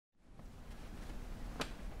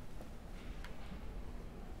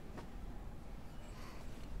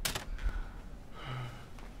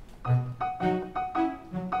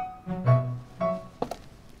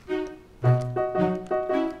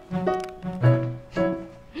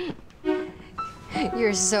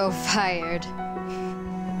You're so fired.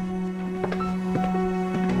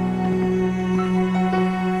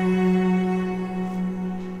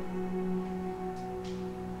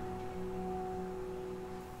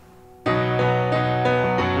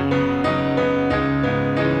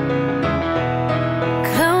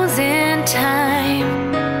 Closing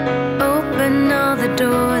time. Open all the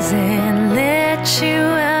doors and let you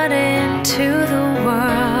out into the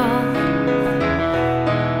world.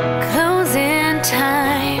 Closing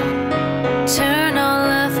time. Turn all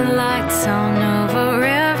of the lights on over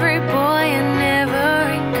every boy and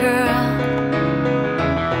every girl.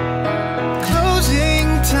 Closing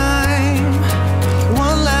time.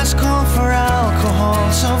 One last call for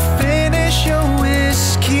alcohol, so finish your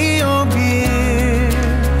whiskey or beer.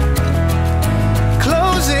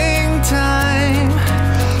 Closing time.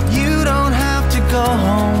 You don't have to go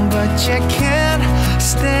home, but you can't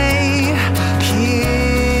stay here.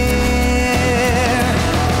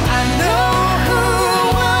 I know who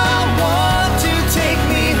I want to take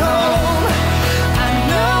me home. I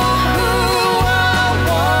know who I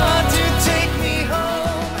want to take me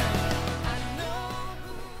home. I know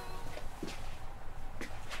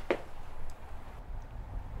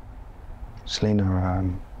Selena,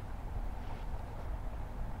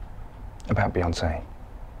 about Beyonce.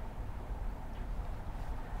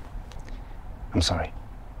 I'm sorry.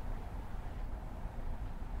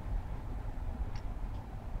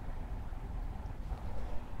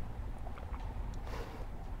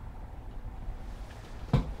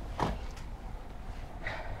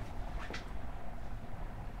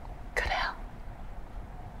 Good hell.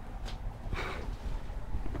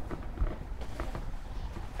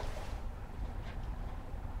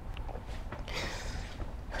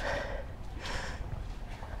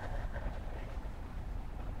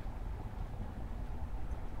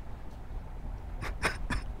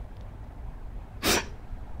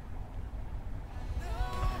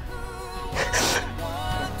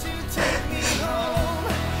 want to take me home.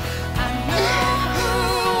 I know who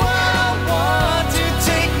I want to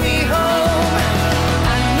take me home.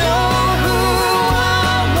 I know who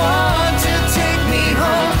I want to take me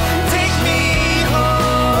home. Take me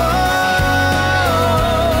home.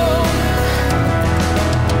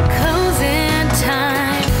 Closing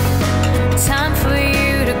time. Time for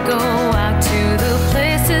you to go out to the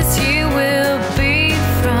places you will be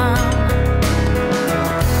from.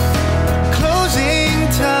 Closing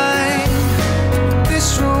time. This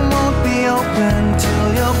room won't be open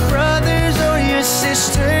till your brothers or your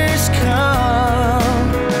sisters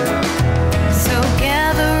come. So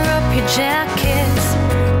gather up your jackets,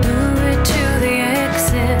 move it to the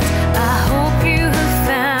exit. I hope you have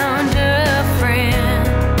found a friend.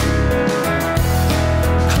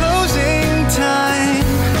 Closing time.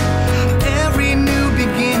 Every new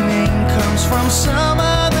beginning comes from some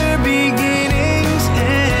other beginning's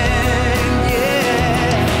end.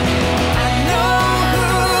 Yeah. I know who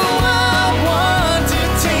I want to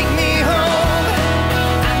take me home.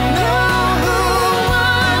 I know who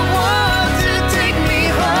I want to take me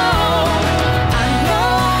home. I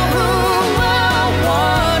know who I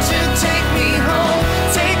want to take me home.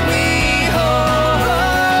 Take me home.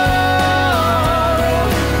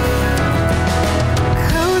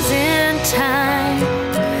 Closing time.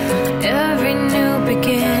 Every new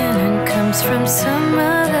beginning comes from some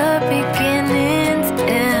other